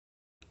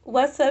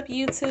What's up,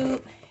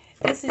 YouTube?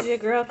 This is your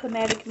girl,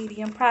 Chromatic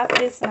Medium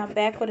Prophetess, and I'm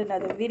back with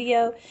another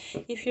video.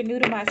 If you're new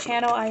to my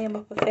channel, I am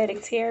a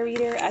prophetic tarot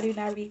reader. I do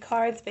not read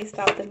cards based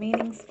off the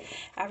meanings.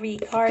 I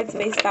read cards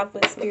based off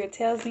what Spirit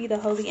tells me, the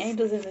holy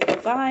angels, and the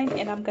divine,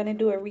 and I'm going to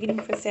do a reading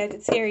for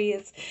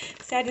Sagittarius.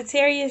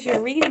 Sagittarius,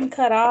 your reading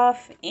cut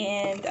off,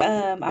 and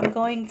I'm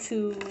going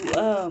to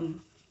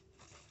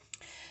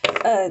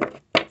uh,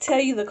 tell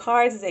you the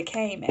cards that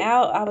came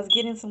out. I was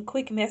getting some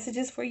quick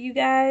messages for you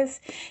guys,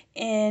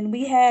 and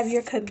we have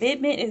your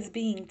commitment is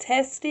being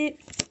tested.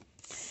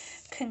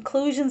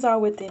 Conclusions are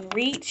within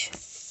reach.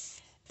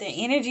 The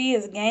energy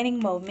is gaining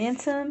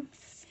momentum.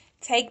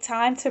 Take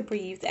time to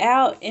breathe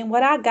out. And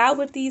what I got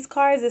with these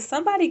cards is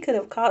somebody could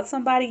have caught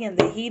somebody in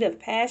the heat of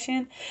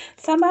passion.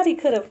 Somebody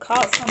could have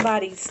caught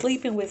somebody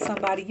sleeping with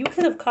somebody. You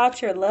could have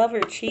caught your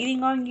lover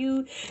cheating on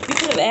you. You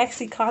could have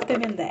actually caught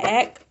them in the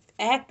act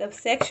of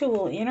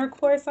sexual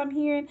intercourse. I'm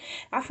hearing.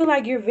 I feel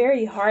like you're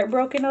very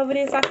heartbroken over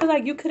this. I feel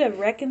like you could have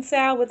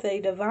reconciled with a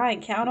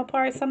divine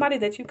counterpart, somebody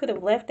that you could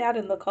have left out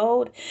in the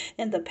cold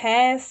in the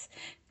past.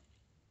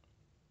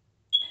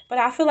 But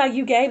I feel like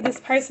you gave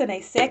this person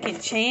a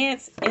second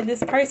chance, and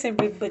this person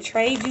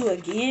betrayed you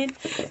again.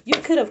 You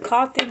could have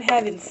caught them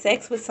having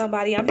sex with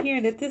somebody. I'm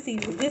hearing that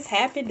this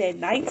happened at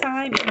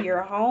nighttime in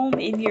your home,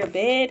 in your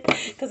bed.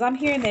 Because I'm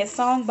hearing that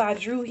song by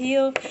Drew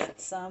Hill.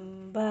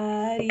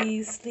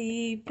 Somebody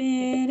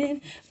sleeping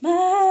in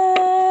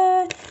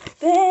my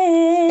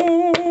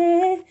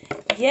bed.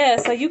 Yeah,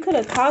 so you could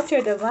have caught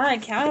your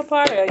divine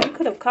counterpart, or you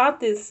could have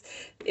caught this.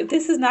 If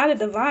this is not a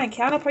divine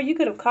counterpart, you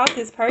could have caught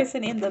this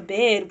person in the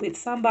bed with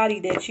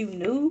somebody that you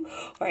knew,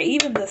 or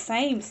even the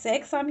same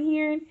sex, I'm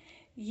hearing.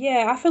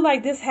 Yeah, I feel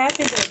like this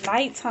happened at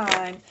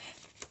nighttime.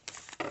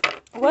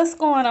 What's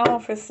going on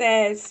for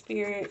Sag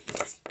Spirit?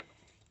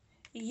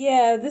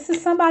 Yeah, this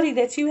is somebody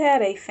that you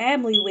had a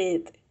family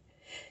with.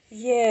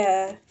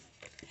 Yeah.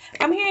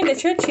 I'm hearing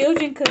that your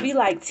children could be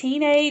like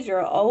teenage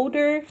or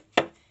older.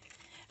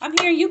 I'm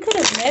hearing you could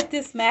have met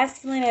this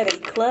masculine at a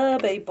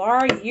club, a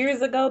bar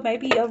years ago,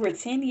 maybe over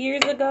 10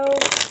 years ago.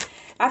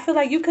 I feel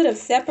like you could have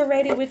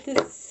separated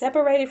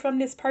from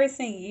this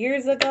person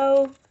years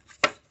ago.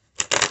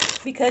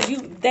 Because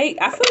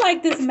I feel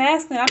like this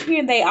masculine, I'm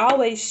hearing they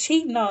always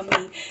cheating on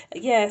me.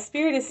 Yeah,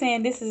 Spirit is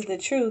saying this is the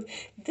truth.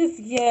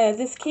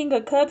 This King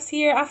of Cups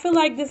here, I feel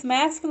like this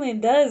masculine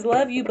does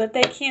love you, but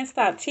they can't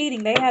stop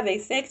cheating. They have a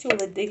sexual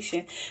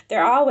addiction.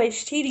 They're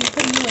always cheating,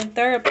 putting you in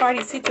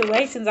third-party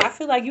situations. I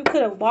feel like you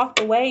could have walked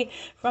away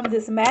from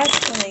this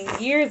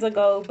masculine years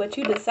ago, but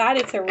you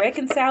decided to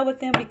reconcile with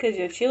them because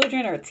your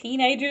children are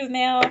teenagers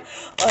now, or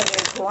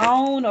they're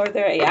grown, or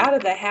they're out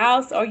of the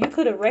house, or you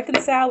could have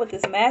reconciled with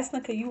this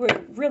masculine because you were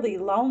really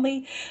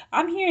lonely.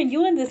 I'm hearing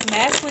you and this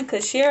masculine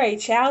could share a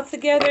child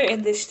together,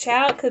 and this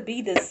child could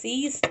be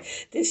deceased.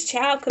 This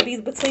child could be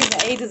between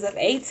the ages of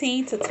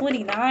 18 to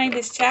 29.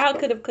 This child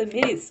could have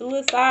committed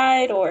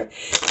suicide, or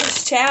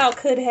this child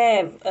could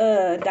have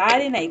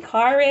died in a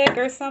car wreck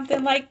or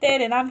something like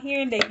that. And I'm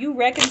hearing that you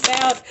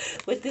reconciled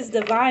with this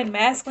divine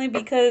masculine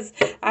because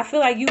I feel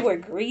like you were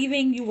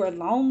grieving, you were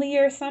lonely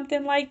or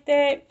something like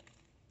that.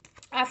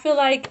 I feel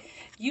like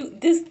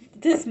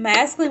this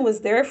masculine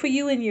was there for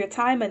you in your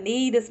time of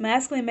need. This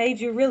masculine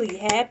made you really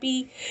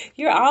happy.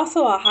 You're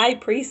also a high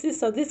priestess,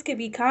 so this could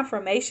be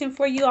confirmation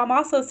for you. I'm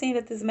also seeing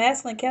that this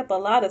masculine kept a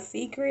lot of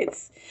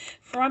secrets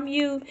from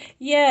you.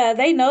 Yeah,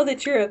 they know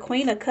that you're a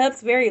Queen of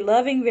Cups, very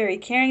loving, very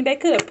caring. They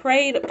could have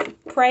preyed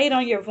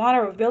on your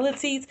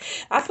vulnerabilities.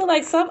 I feel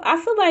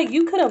like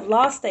you could have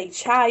lost a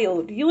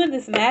child. You and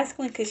this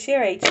masculine could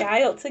share a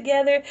child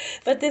together,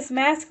 but this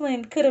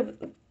masculine could have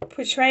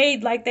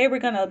portrayed like they were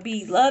going to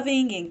be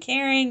loving and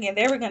caring and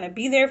they were going to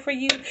be there for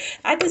you.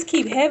 I just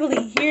keep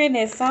heavily hearing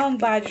that song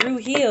by Drew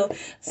Hill.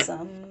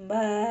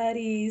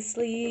 Somebody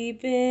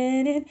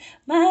sleeping in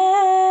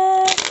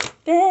my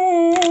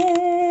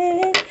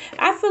bed.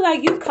 I feel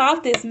like you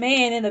caught this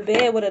man in a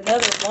bed with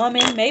another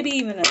woman, maybe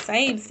even the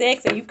same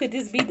sex, and you could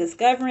just be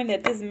discovering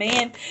that this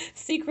man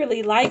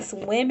secretly likes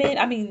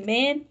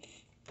men.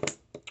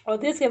 Or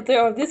this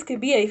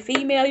could be a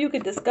female. You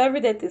could discover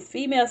that this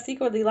female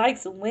secretly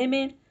likes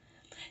women.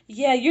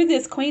 Yeah, you're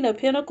this Queen of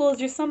Pentacles.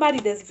 You're somebody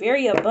that's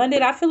very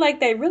abundant. I feel like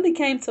they really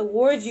came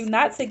towards you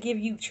not to give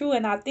you true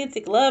and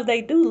authentic love.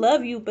 They do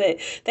love you, but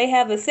they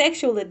have a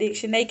sexual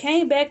addiction. They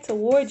came back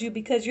towards you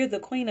because you're the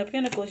Queen of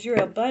Pentacles. You're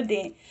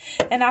abundant.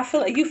 And I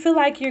feel like you feel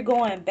like you're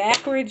going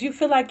backwards. You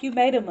feel like you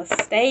made a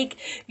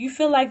mistake. You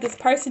feel like this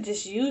person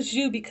just used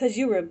you because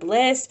you were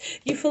blessed.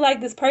 You feel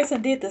like this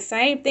person did the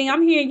same thing.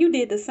 I'm hearing you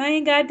did the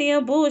same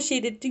goddamn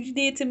bullshit that you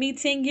did to me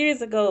 10 years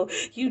ago.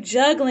 You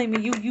juggling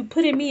me. You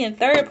putting me in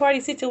third-party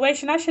situations.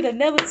 I should have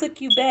never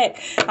took you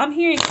back. I'm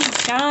hearing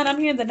Keyshawn. I'm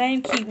hearing the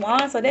name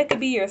Keywan, so that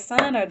could be your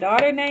son or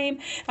daughter name.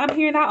 I'm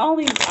hearing I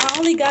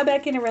only got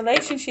back in a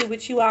relationship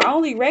with you. I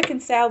only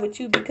reconciled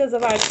with you because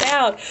of our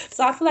child.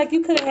 So I feel like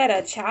you could have had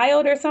a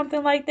child or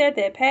something like that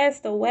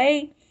passed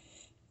away.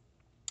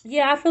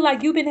 Yeah, I feel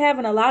like you've been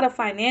having a lot of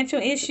financial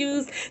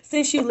issues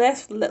since you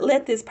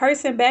let this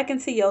person back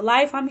into your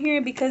life. I'm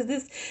hearing because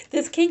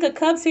this King of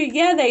Cups here,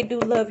 yeah, they do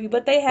love you,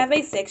 but they have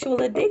a sexual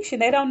addiction.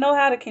 They don't know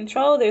how to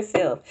control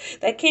themselves.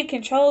 They can't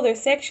control their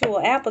sexual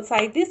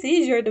appetite. This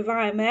is your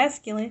divine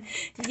masculine.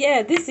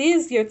 Yeah, this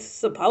is your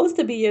supposed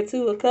to be your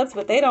Two of Cups,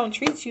 but they don't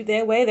treat you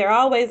that way. They're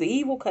always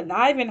evil,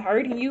 conniving,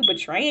 hurting you,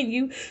 betraying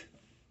you,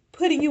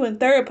 putting you in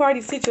third party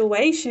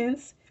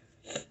situations.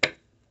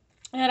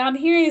 And I'm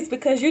hearing it's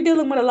because you're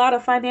dealing with a lot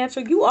of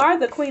financial. You are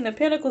the Queen of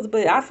Pentacles,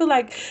 but I feel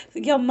like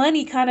your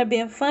money kind of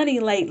been funny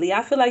lately.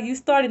 I feel like you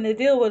starting to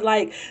deal with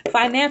like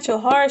financial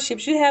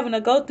hardships. You having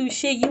to go through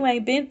shit you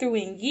ain't been through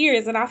in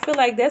years. And I feel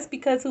like that's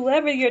because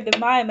whoever your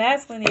divine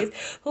masculine is,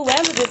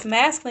 whoever this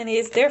masculine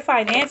is, they're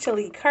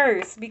financially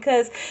cursed.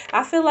 Because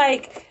I feel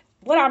like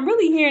what I'm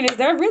really hearing is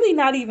they're really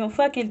not even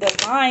fucking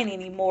divine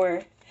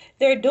anymore.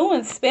 They're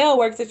doing spell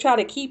work to try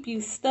to keep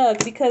you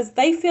stuck because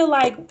they feel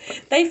like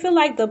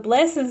the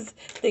blessings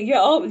that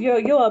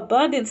your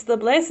abundance, the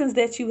blessings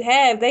that you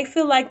have, they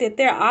feel like that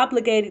they're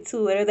obligated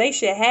to it or they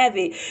should have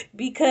it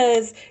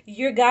because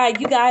you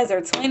guys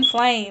are twin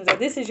flames, or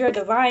this is your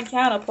divine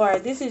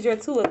counterpart, this is your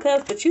Two of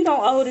Cups, but you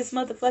don't owe this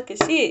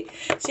motherfucking shit.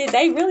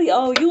 They really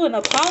owe you an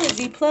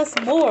apology plus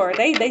more.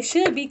 They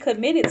should be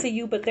committed to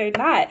you, but they're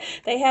not.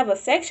 They have a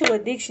sexual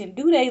addiction.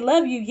 Do they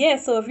love you?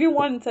 Yes. So if you're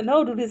wanting to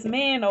know, do this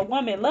man or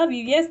woman love you?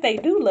 Yes, they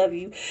do love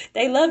you.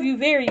 They love you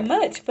very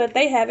much, but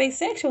they have a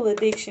sexual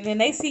addiction and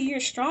they see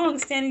you're strong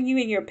standing you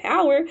in your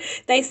power.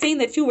 They seen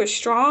that you were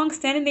strong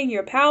standing in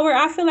your power.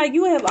 I feel like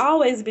you have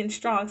always been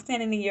strong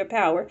standing in your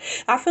power.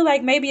 I feel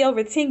like maybe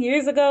over 10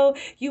 years ago,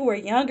 you were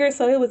younger,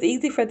 so it was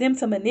easy for them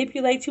to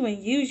manipulate you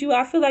and use you.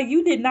 I feel like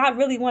you did not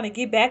really want to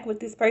get back with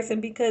this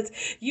person because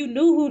you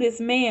knew who this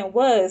man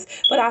was.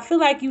 But I feel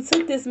like you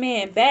took this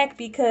man back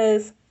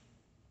because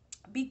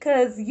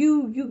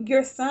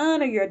your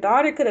son or your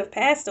daughter could have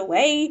passed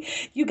away.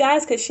 You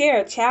guys could share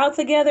a child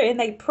together, and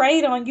they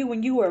preyed on you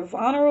when you were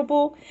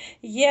vulnerable.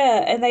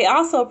 Yeah, and they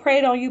also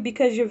preyed on you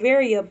because you're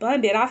very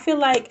abundant. I feel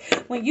like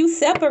when you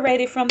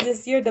separated from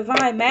this your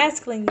divine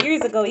masculine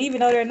years ago,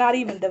 even though they're not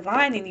even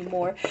divine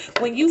anymore,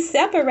 when you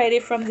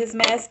separated from this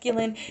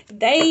masculine,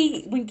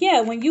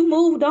 when you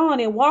moved on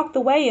and walked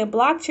away and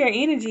blocked your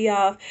energy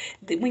off,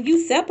 when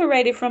you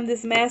separated from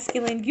this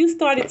masculine, you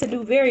started to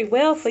do very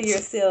well for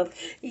yourself.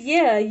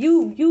 Yeah,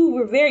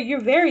 you're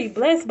very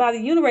blessed by the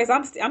universe.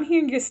 I'm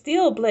hearing you're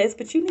still blessed,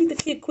 but you need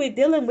to quit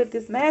dealing with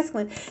this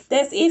masculine.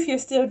 That's if you're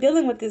still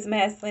dealing with this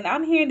masculine.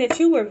 I'm hearing that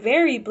you were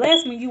very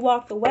blessed when you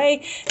walked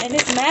away, and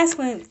this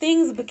masculine,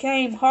 things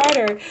became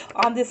harder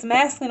on this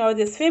masculine or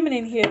this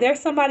feminine here. There's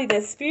somebody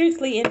that's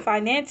spiritually and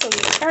financially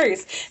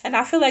cursed, and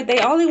I feel like they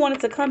only wanted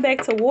to come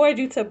back toward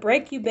you to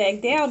break you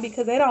back down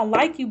because they don't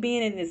like you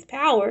being in this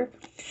power,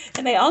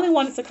 and they only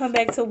wanted to come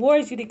back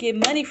towards you to get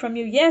money from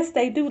you. Yes,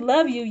 they do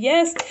love you.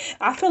 Yes,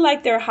 I feel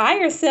like their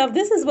higher self,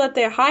 this is what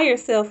their higher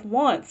self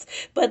wants,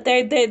 but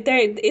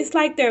it's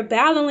like they're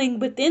battling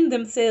within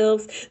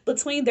themselves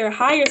between their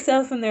higher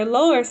self and their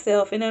lower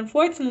self, and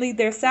unfortunately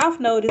their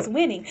south node is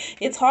winning.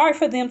 It's hard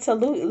for them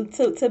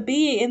to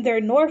be in their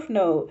north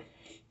node.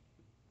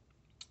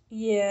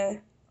 Yeah,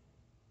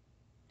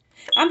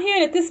 I'm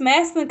hearing that this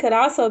masculine could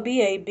also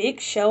be a big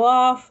show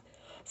off,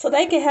 so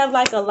they can have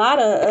like a lot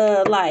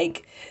of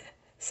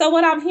so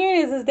what I'm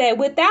hearing is that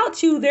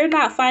without you, they're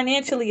not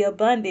financially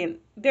abundant.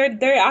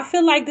 I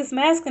feel like this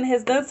masculine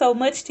has done so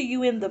much to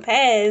you in the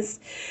past,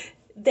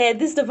 that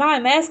this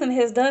divine masculine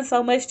has done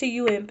so much to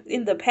you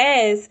in the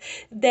past,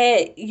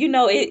 that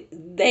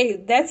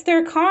that's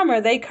their karma.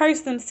 They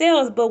cursed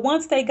themselves, but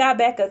once they got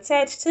back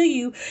attached to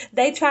you,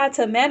 they tried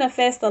to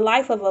manifest a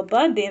life of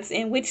abundance,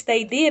 in which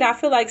they did. I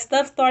feel like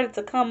stuff started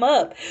to come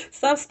up.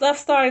 Some stuff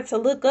started to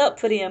look up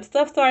for them.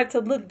 Stuff started to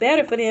look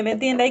better for them, and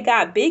then they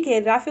got big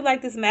headed. I feel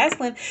like this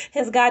masculine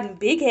has gotten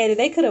big headed.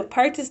 They could have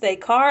purchased a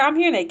car. I'm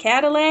hearing a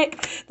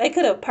Cadillac. They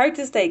could have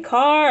purchased a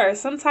car or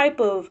some type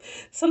of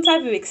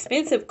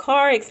expensive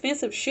car,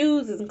 expensive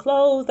shoes and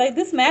clothes. Like,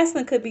 this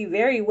masculine could be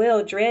very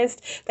well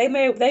dressed. They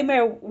may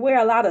wear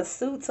a lot of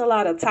suits, a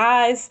lot of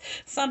ties,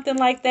 something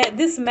like that.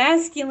 This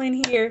masculine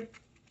here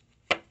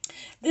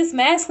has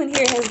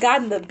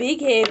gotten the big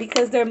head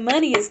because their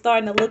money is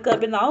starting to look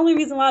up, and the only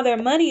reason why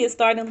their money is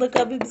starting to look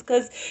up is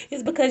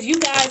because you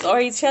guys are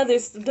each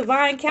other's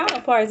divine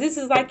counterparts. This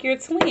is like your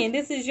twin.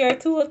 This is your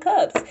Two of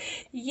Cups.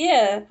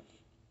 Yeah.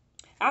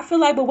 I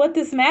feel like, but what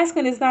this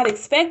masculine is not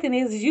expecting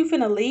is you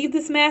finna leave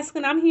this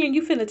masculine. I'm hearing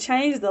you finna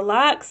change the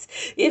locks.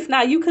 If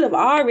not, you could have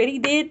already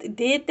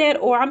did that,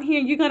 or I'm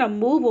hearing you're gonna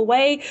move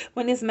away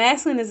when this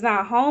masculine is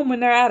not home,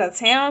 when they're out of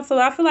town. So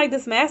I feel like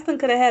this masculine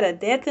could have had a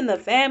death in the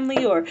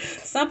family, or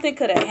something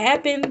could have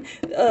happened.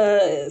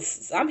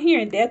 I'm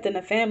hearing death in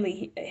the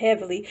family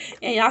heavily,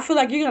 and I feel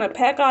like you're gonna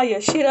pack all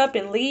your shit up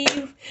and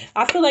leave.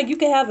 I feel like you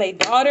could have a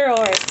daughter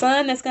or a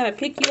son that's gonna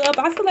pick you up.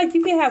 I feel like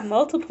you could have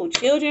multiple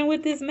children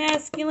with this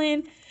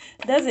masculine.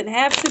 Doesn't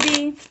have to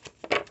be.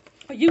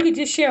 you could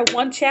just share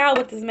one child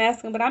with this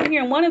masculine, but I'm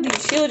hearing one of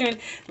these children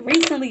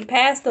recently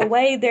passed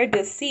away. They're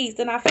deceased,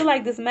 and I feel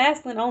like this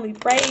masculine only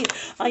preyed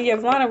on your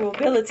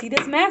vulnerability.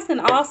 This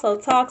masculine also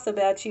talks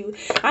about you.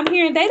 I'm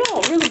hearing they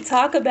don't really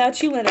talk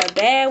about you in a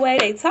bad way.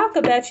 They talk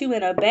about you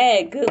in a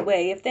bad, good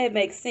way, if that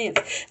makes sense.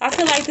 I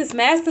feel like this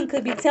masculine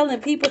could be telling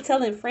people,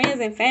 telling friends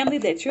and family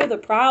that you're the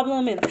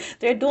problem, and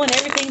they're doing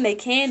everything they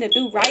can to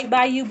do right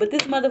by you, but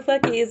this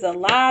motherfucker is a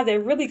lie. They're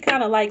really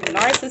kind of like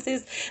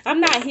narcissists. I'm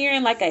not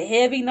hearing like a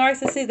heavy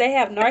narcissist. They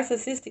have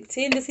narcissistic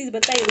tendencies,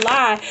 but they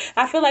lie.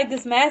 I feel like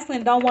this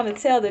masculine don't want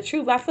to tell the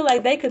truth. I feel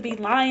like they could be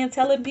lying,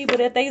 telling people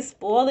that they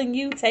spoiling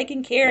you,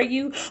 taking care of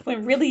you,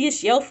 when really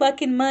it's your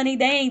fucking money.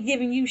 They ain't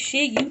giving you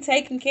shit. You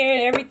taking care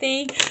of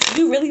everything.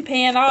 You really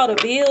paying all the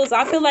bills.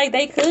 I feel like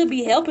they could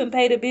be helping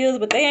pay the bills,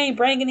 but they ain't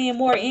bringing in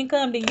more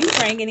income than you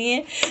bringing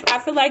in. I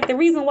feel like the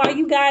reason why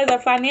you guys are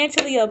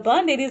financially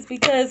abundant is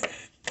because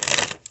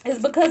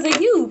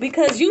of you,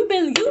 because you've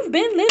been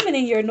living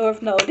in your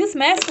north node. This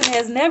masculine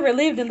has never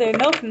lived in their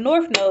north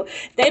node.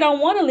 They don't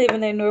want to live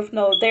in their north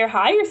node. Their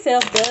higher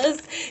self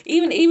does.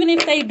 Even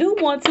if they do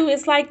want to,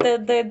 it's like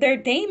their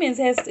demons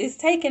is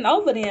taking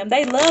over them.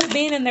 They love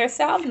being in their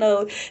south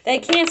node. They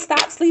can't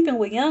stop sleeping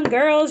with young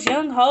girls,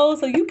 young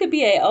hoes. So you could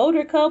be an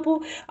older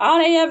couple. All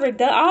they have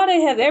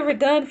ever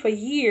done for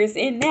years,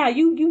 and now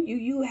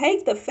you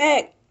hate the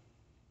fact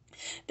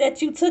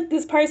that you took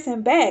this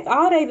person back.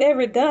 All they've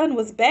ever done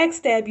was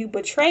backstab you,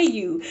 betray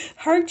you,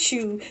 hurt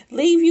you,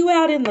 leave you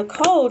out in the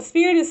cold.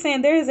 Spirit is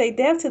saying there is a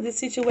depth to this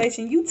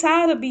situation. You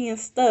tired of being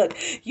stuck.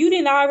 You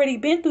didn't already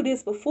been through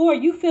this before.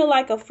 You feel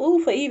like a fool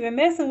for even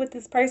messing with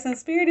this person.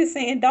 Spirit is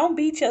saying don't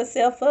beat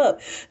yourself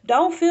up.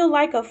 Don't feel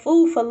like a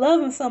fool for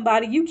loving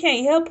somebody. You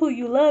can't help who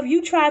you love.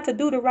 You tried to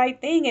do the right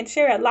thing and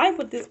share a life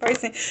with this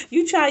person.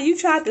 You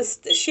tried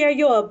to share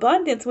your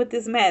abundance with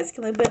this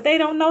masculine, but they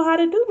don't know how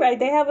to do right.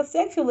 They have a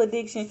sexual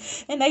addiction,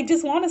 and they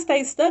just want to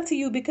stay stuck to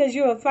you because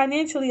you're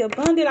financially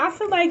abundant. I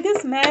feel like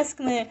this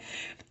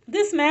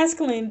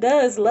masculine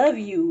does love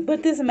you,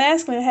 but this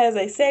masculine has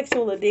a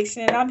sexual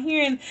addiction, and I'm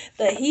hearing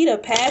the heat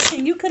of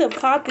passion. You could have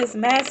caught this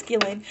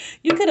masculine.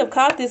 You could have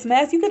caught this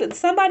masculine.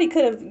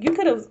 You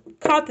could have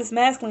caught this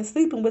masculine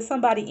sleeping with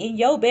somebody in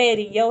your bed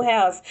in your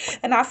house,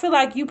 and I feel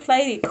like you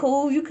played it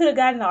cool. You could have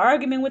gotten in an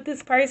argument with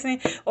this person,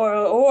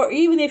 or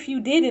even if you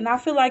didn't, I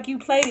feel like you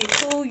played it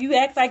cool. You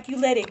act like you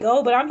let it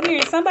go, but I'm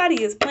hearing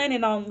somebody is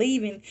planning on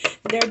leaving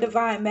their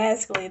divine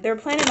masculine. They're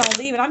planning on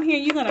leaving. I'm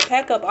hearing you're gonna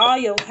pack up all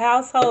your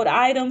household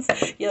items,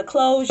 your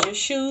clothes, your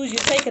shoes.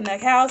 You're taking the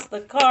house,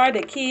 the car,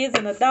 the kids,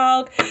 and the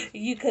dog.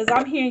 Because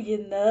I'm hearing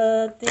you're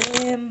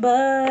nothing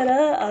but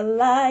a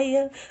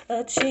liar,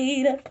 a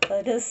cheater,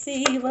 a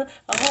deceiver,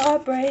 a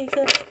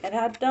heartbreaker, and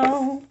I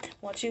don't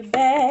want you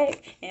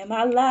back in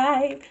my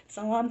life.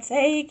 So I'm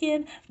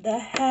taking the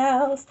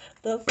house,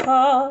 the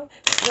car,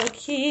 the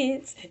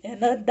kids,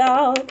 and the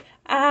dog.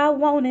 I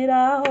want it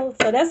all.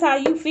 So that's how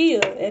you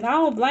feel, and I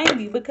don't blame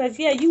you, because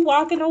yeah, you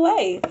walking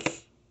away.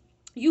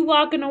 You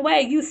walking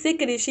away. You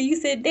sick of this shit. You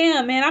said,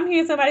 damn, man. I'm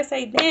hearing somebody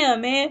say,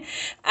 damn, man,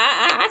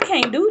 I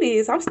can't do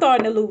this. I'm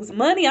starting to lose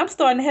money. I'm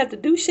starting to have to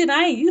do shit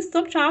I ain't used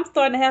to. I'm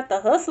starting to have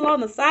to hustle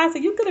on the side. So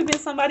you could have been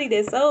somebody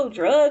that sold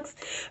drugs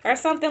or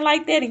something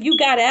like that, and you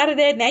got out of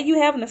that. Now you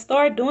having to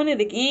start doing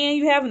it again.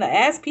 You having to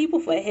ask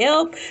people for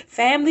help,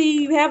 family.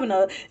 You having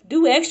to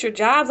do extra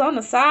jobs on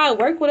the side,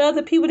 work with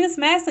other people. This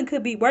masculine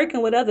could be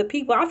working with other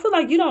people. I feel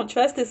like you don't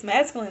trust this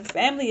masculine's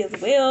family as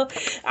well.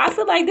 I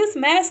feel like this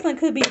masculine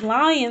could be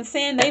lying,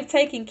 saying they've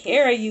taken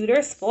care of you,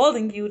 they're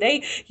spoiling you,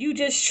 you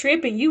just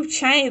tripping, you've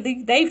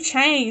changed, they've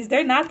changed,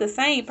 they're not the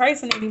same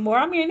person anymore.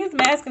 I'm hearing this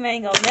masculine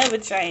ain't gonna never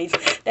change.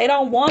 They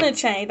don't want to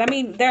change. I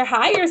mean, their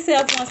higher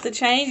self wants to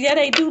change. Yeah,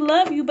 they do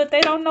love you, but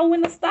they don't know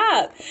when to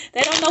stop.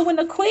 They don't know when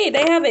to quit.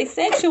 They have a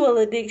sexual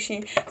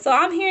addiction. So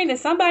I'm hearing that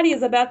somebody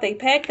is about to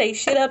pack their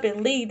shit up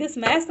and leave. This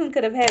masculine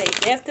could have had a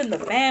death in the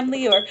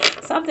family, or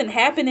something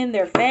happened in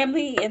their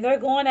family, and they're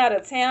going out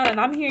of town, and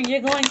I'm hearing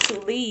you're going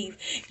to leave.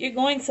 You're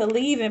going to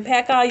leave and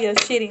pack all your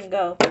shit and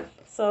go.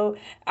 So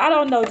I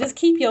don't know. Just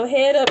keep your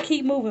head up.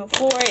 Keep moving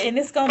forward, and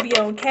it's gonna be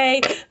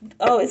okay.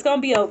 Oh, it's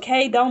gonna be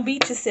okay. Don't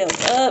beat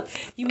yourself up.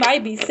 You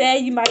might be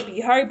sad. You might be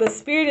hurt, but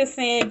Spirit is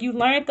saying you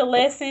learned the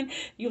lesson.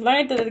 You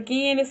learned it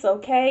again. It's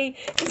okay.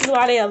 This is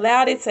why they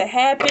allowed it to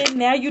happen.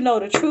 Now you know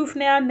the truth.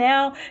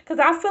 Now, because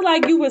I feel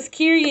like you was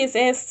curious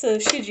as to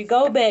should you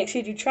go back,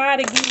 should you try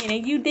it again,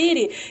 and you did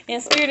it.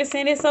 And Spirit is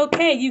saying it's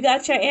okay. You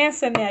got your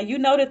answer now. You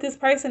know that this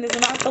person is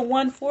not the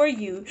one for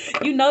you.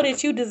 You know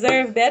that you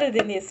deserve better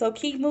than this. So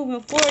keep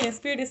moving forward. And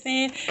Spirit is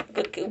saying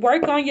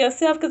work on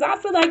yourself, because I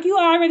feel like you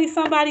are already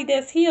somebody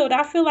that's healed.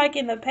 I feel like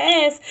in the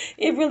past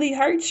it really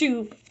hurt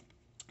you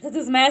Because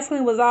this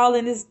masculine was all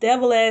in this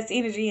devil ass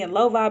energy and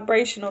low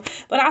vibrational.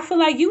 But I feel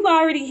like you've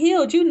already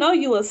healed. You know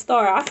you a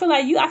star. I feel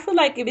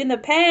like if in the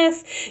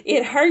past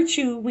it hurt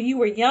you when you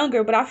were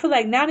younger, but I feel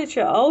like now that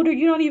you're older,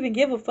 you don't even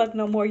give a fuck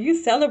no more. You're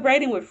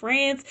celebrating with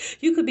friends.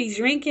 You could be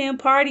drinking,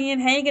 partying,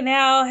 hanging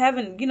out,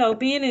 having,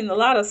 being in a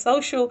lot of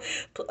social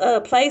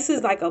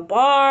places like a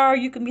bar.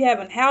 You could be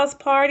having house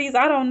parties.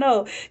 I don't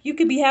know. You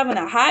could be having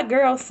a hot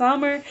girl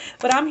summer.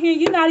 But I'm hearing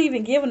you're not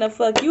even giving a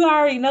fuck. You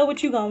already know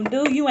what you gonna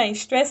do. You ain't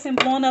stressing,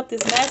 blowing up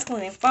this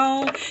masculine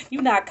phone.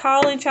 You not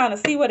calling, trying to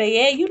see where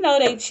they at. You know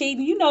they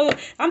cheating.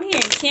 I'm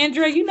hearing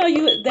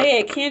Kendra. They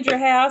at Kendra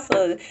house.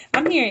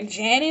 I'm hearing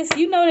Janice.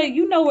 You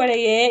know where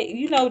they at.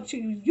 You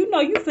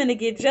finna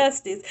get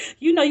justice.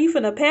 You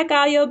finna pack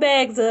all your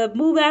bags up,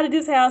 move out of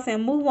this house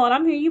and move on.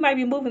 I'm hearing you might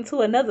be moving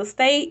to another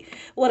state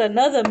with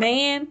another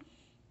man.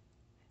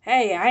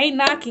 Hey, I ain't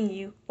knocking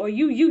you. Or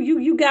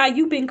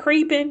you've been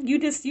creeping. You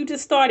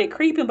just started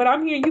creeping, but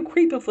I'm hearing you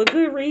creeping for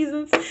good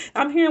reasons.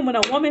 I'm hearing when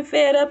a woman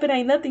fed up, it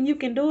ain't nothing you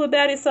can do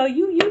about it. So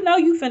you know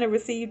you finna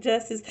receive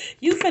justice.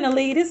 You finna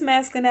leave this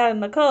masculine out in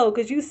the cold,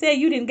 because you said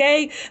you didn't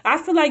gave. I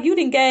feel like you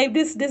didn't gave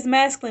this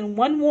masculine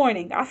one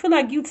warning. I feel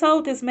like you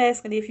told this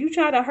masculine, if you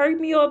try to hurt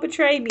me or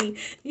betray me,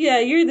 yeah,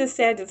 you're the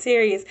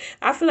Sagittarius.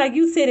 I feel like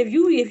you said if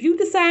you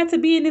decide to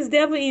be in this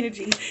devil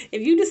energy,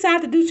 if you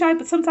decide to do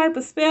some type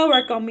of spell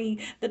work on me,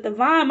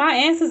 my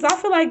answers, I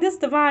feel like this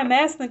divine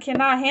masculine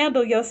cannot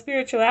handle your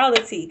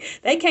spirituality.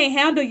 They can't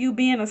handle you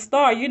being a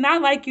star. You're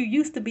not like you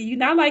used to be. You're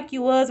not like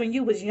you was when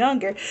you was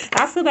younger.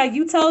 I feel like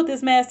you told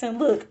this masculine,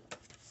 look,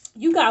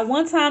 you got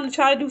one time to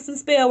try to do some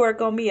spell work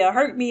on me or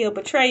hurt me or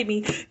betray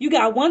me. You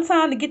got one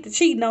time to get to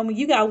cheating on me.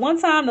 You got one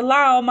time to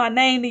lie on my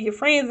name to your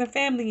friends and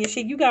family and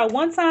shit. You got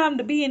one time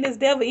to be in this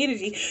devil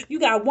energy. You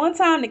got one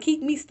time to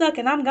keep me stuck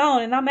and I'm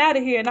gone and I'm out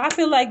of here. And I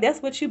feel like that's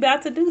what you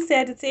about to do,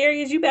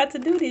 Sagittarius. You about to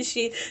do this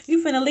shit.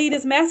 You finna leave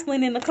this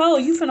masculine in the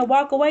cold. You finna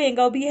walk away and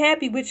go be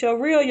happy with your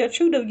real, your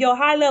true, your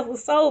high level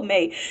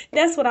soulmate.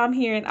 That's what I'm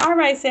hearing. All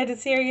right,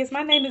 Sagittarius.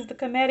 My name is the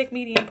Comedic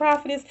Medium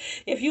Prophetess.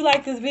 If you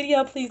like this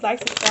video, please like,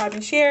 subscribe,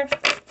 and share.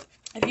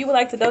 If you would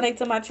like to donate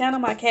to my channel,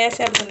 my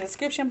cash app is in the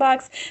description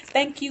box.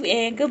 Thank you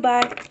and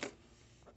goodbye.